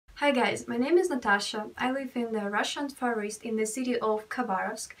Hi guys, my name is Natasha. I live in the Russian Far East in the city of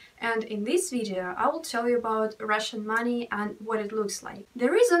Khabarovsk, and in this video I will tell you about Russian money and what it looks like.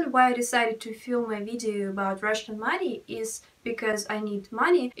 The reason why I decided to film a video about Russian money is because I need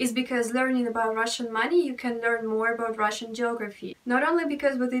money, is because learning about Russian money you can learn more about Russian geography. Not only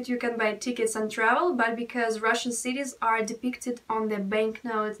because with it you can buy tickets and travel, but because Russian cities are depicted on the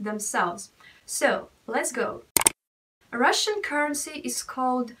banknotes themselves. So, let's go! Russian currency is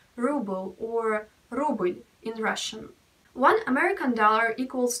called ruble or ruble in Russian. One American dollar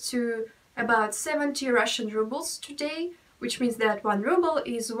equals to about 70 Russian rubles today, which means that 1 ruble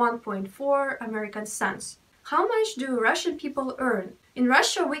is 1.4 American cents. How much do Russian people earn? In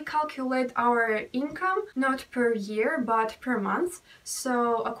Russia, we calculate our income not per year but per month.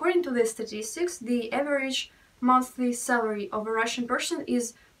 So, according to the statistics, the average monthly salary of a Russian person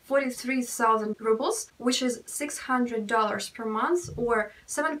is 43,000 rubles, which is $600 per month or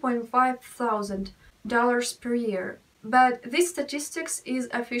 $7,500 per year. But this statistics is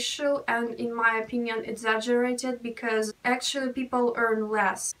official and in my opinion exaggerated because actually people earn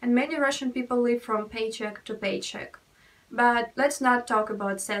less and many Russian people live from paycheck to paycheck. But let's not talk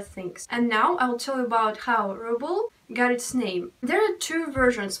about sad things. And now I'll tell you about how ruble got its name. There are two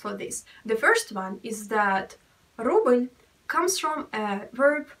versions for this. The first one is that ruble comes from a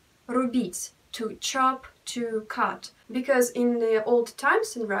verb rubить, to chop, to cut, because in the old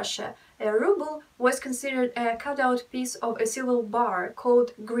times in Russia, a ruble was considered a cut-out piece of a silver bar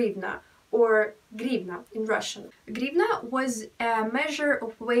called grivna, or grivna in Russian. Grivna was a measure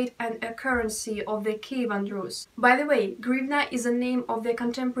of weight and a currency of the Kievan Rus. By the way, grivna is a name of the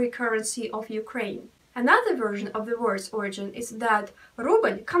contemporary currency of Ukraine. Another version of the word's origin is that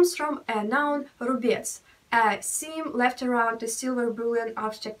ruble comes from a noun rubets, a seam left around the silver bullion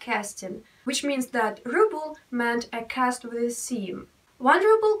after casting, which means that ruble meant a cast with a seam. 1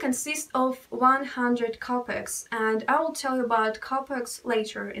 ruble consists of 100 kopeks, and I will tell you about kopeks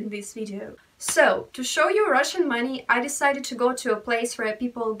later in this video. So, to show you Russian money, I decided to go to a place where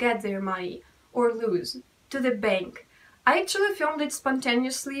people get their money, or lose, to the bank. I actually filmed it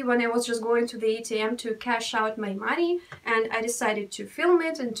spontaneously when I was just going to the ATM to cash out my money, and I decided to film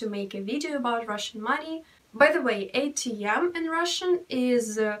it and to make a video about Russian money. By the way, ATM in Russian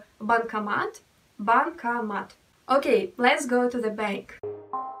is bankomat, bankomat. Okay, let's go to the bank.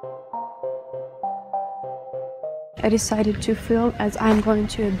 I decided to film as I'm going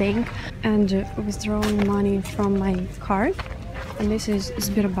to a bank and withdrawing money from my card. And this is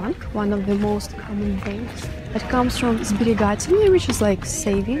Sberbank, one of the most common banks. It comes from sberегательный, which is like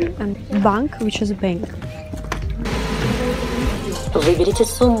saving, and bank, which is a bank. Выберите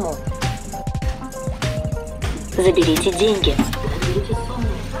сумму. Заберите деньги.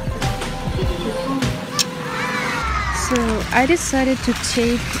 So I decided to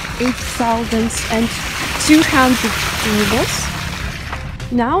take 8,200 rubles.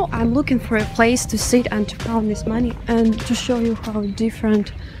 Now I'm looking for a place to sit and to count this money and to show you how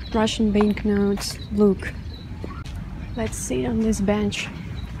different Russian banknotes look. Let's sit on this bench.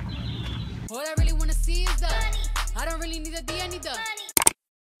 All I really want to see is the I don't really need a D, I need the.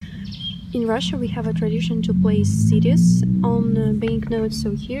 In Russia we have a tradition to place cities on banknotes,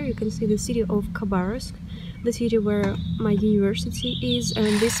 so here you can see the city of Khabarovsk, the city where my university is,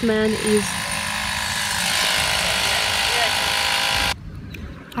 and this man is...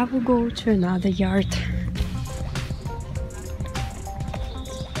 I will go to another yard.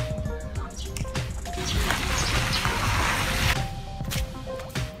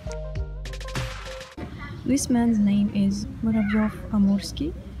 This man's name is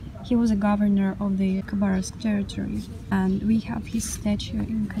Muravyev-Amursky. He was a governor of the Khabarovsk territory, and we have his statue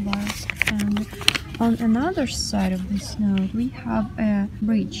in Khabarovsk. And on another side of this note, we have a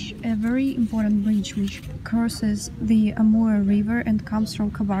bridge, a very important bridge which crosses the Amur River and comes from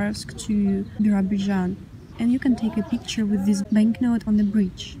Khabarovsk to Birobidzhan. And you can take a picture with this banknote on the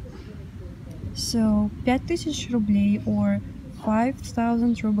bridge. So 5,000 rublei or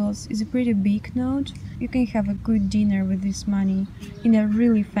 5,000 rubles is a pretty big note. You can have a good dinner with this money in a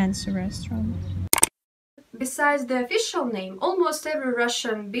really fancy restaurant. Besides the official name, almost every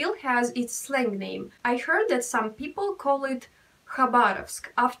Russian bill has its slang name. I heard that some people call it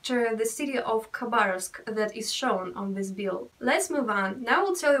Khabarovsk, after the city of Khabarovsk that is shown on this bill. Let's move on. Now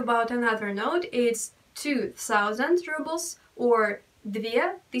I'll tell you about another note. It's 2,000 rubles or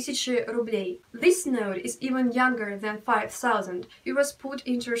 2,000 rublei. This note is even younger than 5,000. It was put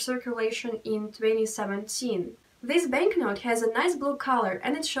into circulation in 2017. This banknote has a nice blue color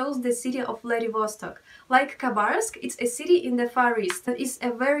and it shows the city of Vladivostok. Like Khabarovsk, it's a city in the Far East that is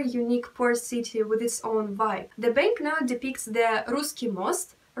a very unique port city with its own vibe. The banknote depicts the Ruski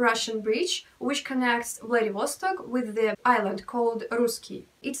Most, Russian bridge, which connects Vladivostok with the island called Ruski.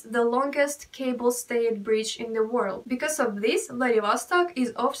 It's the longest cable-stayed bridge in the world. Because of this, Vladivostok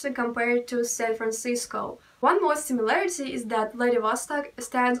is often compared to San Francisco. One more similarity is that Vladivostok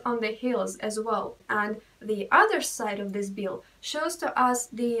stands on the hills as well, and the other side of this bill shows to us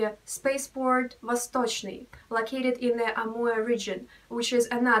the spaceport Vostochny, located in the Amur region, which is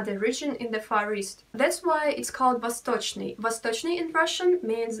another region in the Far East. That's why it's called Vostochny. Vostochny in Russian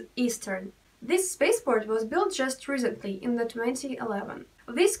means eastern. This spaceport was built just recently, in the 2011.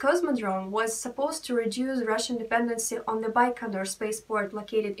 This cosmodrome was supposed to reduce Russian dependency on the Baikonur spaceport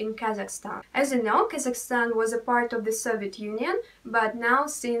located in Kazakhstan. As you know, Kazakhstan was a part of the Soviet Union, but now,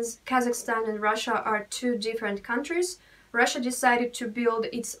 since Kazakhstan and Russia are two different countries, Russia decided to build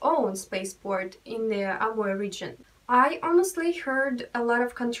its own spaceport in the Amur region. I honestly heard a lot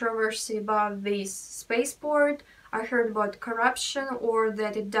of controversy about this spaceport. I heard about corruption or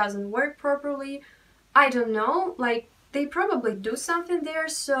that it doesn't work properly. I don't know, they probably do something there,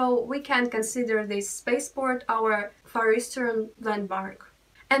 so we can't consider this spaceport our Far Eastern landmark.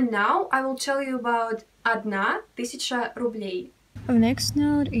 And now I will tell you about 1000 rublей. The next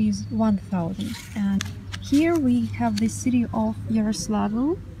note is 1000, and here we have the city of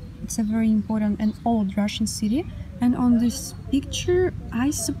Yaroslavl. It's a very important and old Russian city. And on this picture, I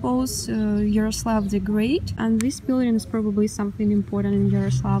suppose Yaroslav the Great, and this building is probably something important in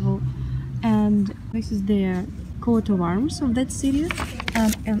Yaroslavl. And this is the coat of arms of that city.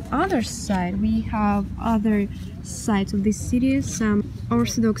 And on the other side, we have other sides of this city, some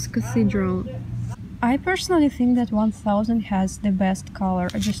Orthodox cathedral. I personally think that 1000 has the best color.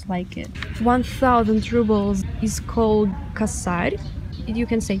 I just like it. 1000 rubles is called kasar. You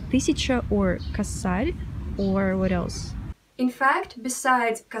can say 1000 or kasar, or what else? In fact,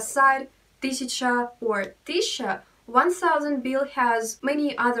 besides kasar, 1000 or tisha, 1000 bill has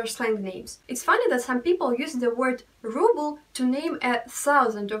many other slang names. It's funny that some people use the word ruble to name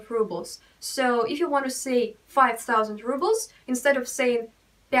 1,000 of rubles. So if you want to say 5,000 rubles, instead of saying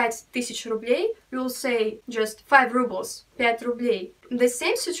 5000 рублей, you'll say just 5 rubles, 5 рублей. The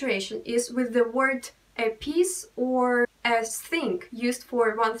same situation is with the word a piece or a thing used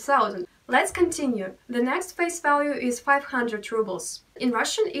for 1000. Let's continue. The next face value is 500 rubles. In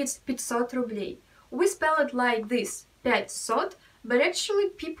Russian it's 500 рублей. We spell it like this, 500, but actually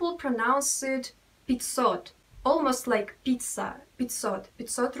people pronounce it 500, almost like pizza, 500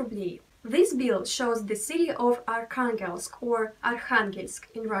 рублей. This bill shows the city of Arkhangelsk or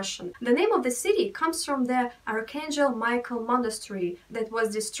Arkhangelsk in Russian. The name of the city comes from the Archangel Michael Monastery that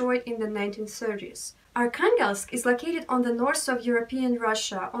was destroyed in the 1930s. Arkhangelsk is located on the north of European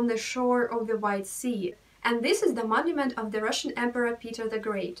Russia, on the shore of the White Sea, and this is the monument of the Russian Emperor Peter the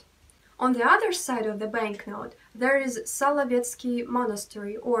Great. On the other side of the banknote, there is Solovetsky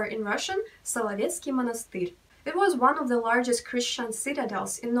Monastery, or in Russian, Solovetsky Monastyr. It was one of the largest Christian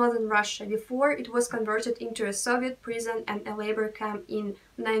citadels in northern Russia before it was converted into a Soviet prison and a labor camp in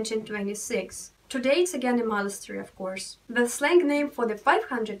 1926. Today it's again a monastery, of course. The slang name for the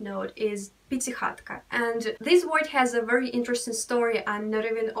 500 note is Pitikhatka, and this word has a very interesting story, and not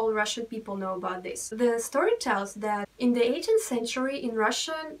even all Russian people know about this. The story tells that in the 18th century in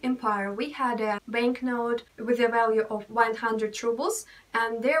Russian Empire we had a banknote with a value of 100 rubles,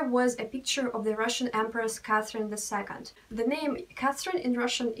 and there was a picture of the Russian Empress Catherine II. The name Catherine in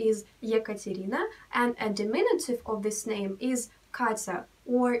Russian is Yekaterina, and a diminutive of this name is Katya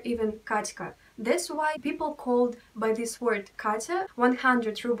or even Katka. That's why people called by this word Katya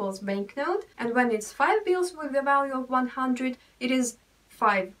 100 rubles banknote, and when it's 5 bills with the value of 100, it is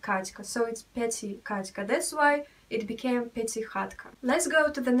 5 Katka, so it's Petty Katka. That's why it became Petykhatka. Let's go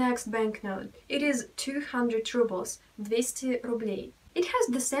to the next banknote. It is 200 rubles, 200 rublей. It has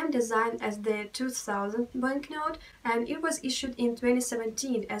the same design as the 2000 banknote, and it was issued in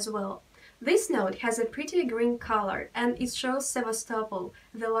 2017 as well. This note has a pretty green color, and it shows Sevastopol,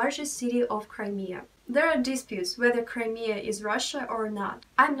 the largest city of Crimea. There are disputes whether Crimea is Russia or not.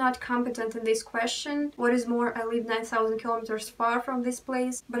 I'm not competent in this question. What is more, I live 9,000 kilometers far from this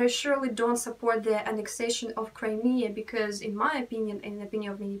place, but I surely don't support the annexation of Crimea because, in my opinion, and in the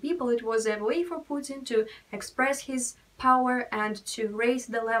opinion of many people, it was a way for Putin to express his power and to raise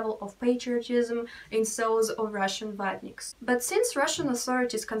the level of patriotism in souls of Russian vatniks. But since Russian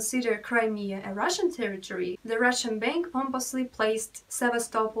authorities consider Crimea a Russian territory, the Russian bank pompously placed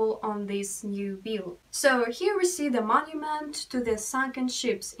Sevastopol on this new bill. So here we see the monument to the sunken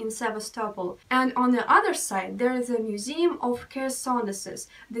ships in Sevastopol, and on the other side there is a museum of Chersonesus,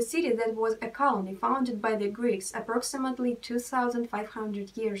 the city that was a colony founded by the Greeks approximately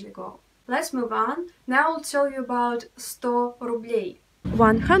 2,500 years ago. Let's move on. Now I'll tell you about 100 rublей.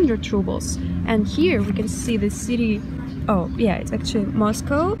 100 rubles. And here we can see the city. Oh yeah, it's actually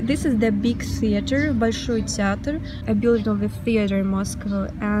Moscow. This is the big theater, Большой театр, a building of the theater in Moscow.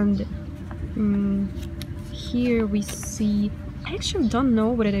 And here we see, I actually don't know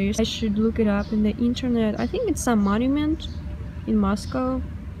what it is. I should look it up in the internet. I think it's some monument in Moscow.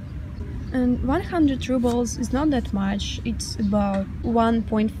 And 100 rubles is not that much. It's about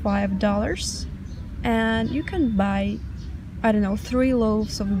 $1.5, and you can buy, I don't know, 3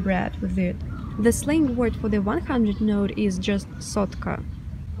 loaves of bread with it. The slang word for the 100 note is just sotka,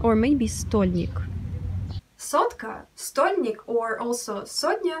 or maybe stolnik. Sotka, stolnik, or also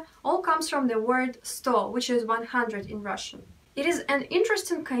sotnya, all comes from the word sto, which is 100 in Russian. It is an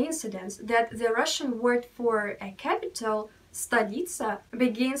interesting coincidence that the Russian word for a capital, stolitsa,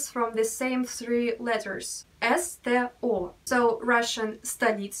 begins from the same 3 letters, S-T-O. So Russian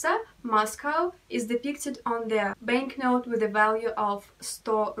stolitsa, Moscow, is depicted on the banknote with a value of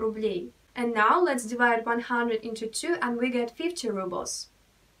 100 rublей. And now let's divide 100 into 2 and we get 50 rubles.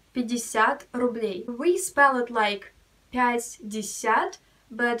 50 рублей. We spell it like 50,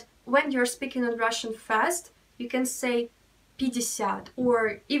 but when you're speaking in Russian fast, you can say 50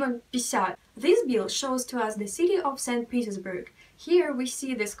 or even 50. This bill shows to us the city of St. Petersburg. Here we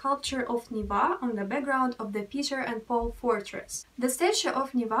see the sculpture of Neva on the background of the Peter and Paul fortress. The statue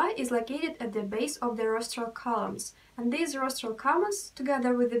of Neva is located at the base of the rostral columns, and these rostral columns,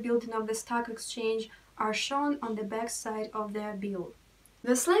 together with the building of the stock exchange, are shown on the back side of the bill.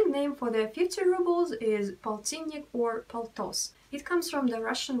 The slang name for the 50 rubles is poltinnik or poltos. It comes from the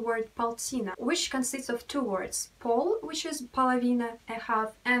Russian word poltina, which consists of 2 words, pol, which is polovina, a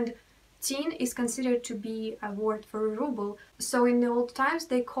half, and tin is considered to be a word for a ruble. So in the old times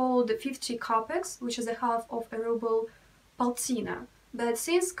they called 50 kopeks, which is a half of a ruble, poltina. But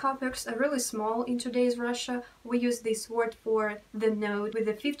since kopeks are really small in today's Russia, we use this word for the note with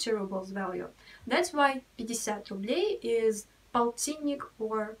the 50 rubles value. That's why 50 rublей is poltinnik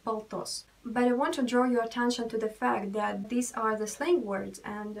or poltos. But I want to draw your attention to the fact that these are the slang words,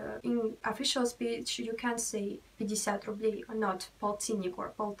 and in official speech you can say 50 rublей or not poltinnik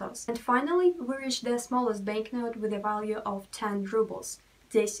or poltos. And finally, we reach the smallest banknote with a value of 10 rubles,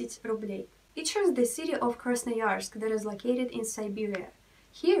 10 rublей. It shows the city of Krasnoyarsk that is located in Siberia.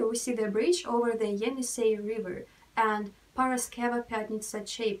 Here we see the bridge over the Yenisei River and Paraskeva Pyatnitsa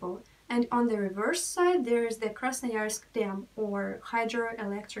Chapel, and on the reverse side there is the Krasnoyarsk Dam or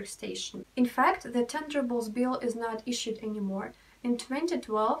hydroelectric station. In fact, the 10 rubles bill is not issued anymore. In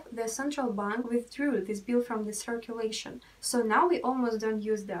 2012, the central bank withdrew this bill from the circulation, so now we almost don't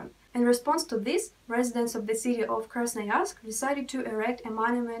use them. In response to this, residents of the city of Krasnoyarsk decided to erect a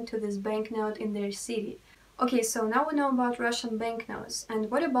monument to this banknote in their city. Okay, so now we know about Russian banknotes, and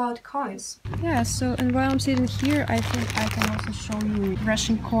what about coins? Yeah, so and while I'm sitting here, I think I can also show you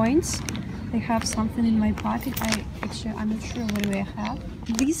Russian coins. I have something in my pocket. I'm not sure what do I have.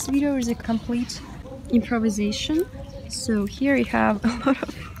 This video is a complete improvisation. So here I have a lot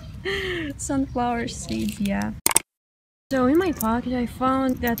of sunflower seeds, yeah. So in my pocket I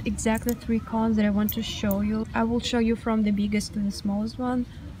found that exactly 3 coins that I want to show you. I will show you from the biggest to the smallest one.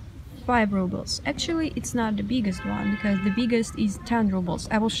 5 rubles. Actually, it's not the biggest one because the biggest is 10 rubles.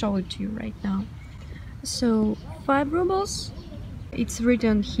 I will show it to you right now. So 5 rubles, it's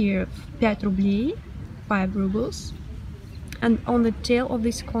written here 5 рублей, 5 rubles. And on the tail of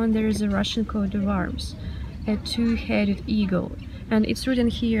this coin there is a Russian coat of arms, a 2-headed eagle. And it's written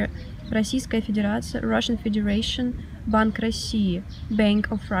here Российская Федерация, Russian Federation, Bank России,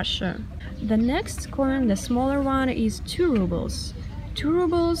 Bank of Russia. The next coin, the smaller one, is 2 rubles. 2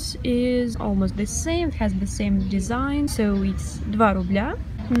 rubles is almost the same, it has the same design, so it's 2 рубля.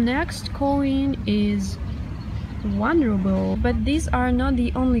 Next coin is 1 ruble, but these are not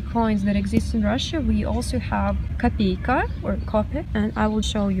the only coins that exist in Russia. We also have kopeka or kopek, and I will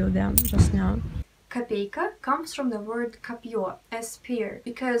show you them just now. Kopeka comes from the word kopyo, a spear,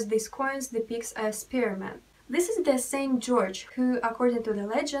 because these coins depicts a spearman. This is the Saint George who, according to the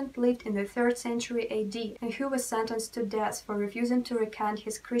legend, lived in the 3rd century AD and who was sentenced to death for refusing to recant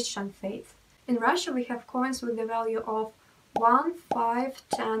his Christian faith. In Russia we have coins with the value of 1, 5,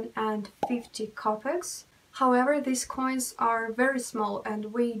 10 and 50 kopecks. However, these coins are very small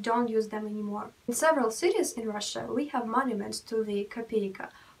and we don't use them anymore. In several cities in Russia we have monuments to the kopeka.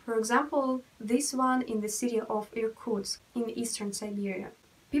 For example, this one in the city of Irkutsk in eastern Siberia.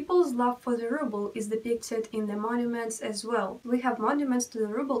 People's love for the ruble is depicted in the monuments as well. We have monuments to the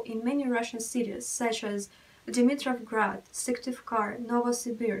ruble in many Russian cities, such as Dimitrovgrad, Syktyvkar,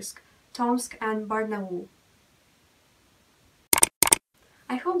 Novosibirsk, Tomsk and Barnaul.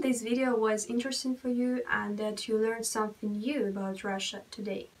 I hope this video was interesting for you and that you learned something new about Russia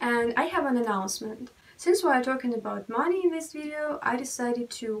today. And I have an announcement. Since we are talking about money in this video, I decided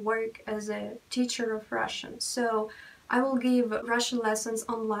to work as a teacher of Russian. So I will give Russian lessons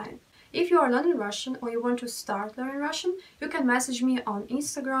online. If you are learning Russian or you want to start learning Russian, you can message me on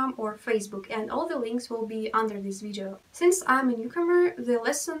Instagram or Facebook, and all the links will be under this video. Since I'm a newcomer, the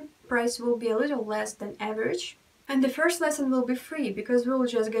lesson price will be a little less than average. And the first lesson will be free, because we will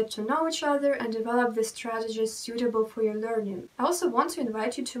just get to know each other and develop the strategies suitable for your learning. I also want to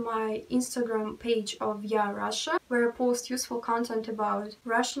invite you to my Instagram page of Yeah Russia, where I post useful content about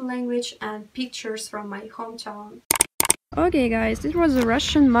Russian language and pictures from my hometown. Okay guys, this was a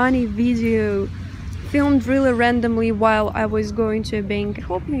Russian money video filmed really randomly while I was going to a bank. I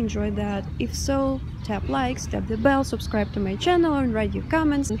hope you enjoyed that. If so, tap likes, tap the bell, subscribe to my channel and write your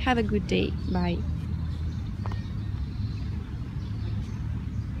comments, and have a good day. Bye.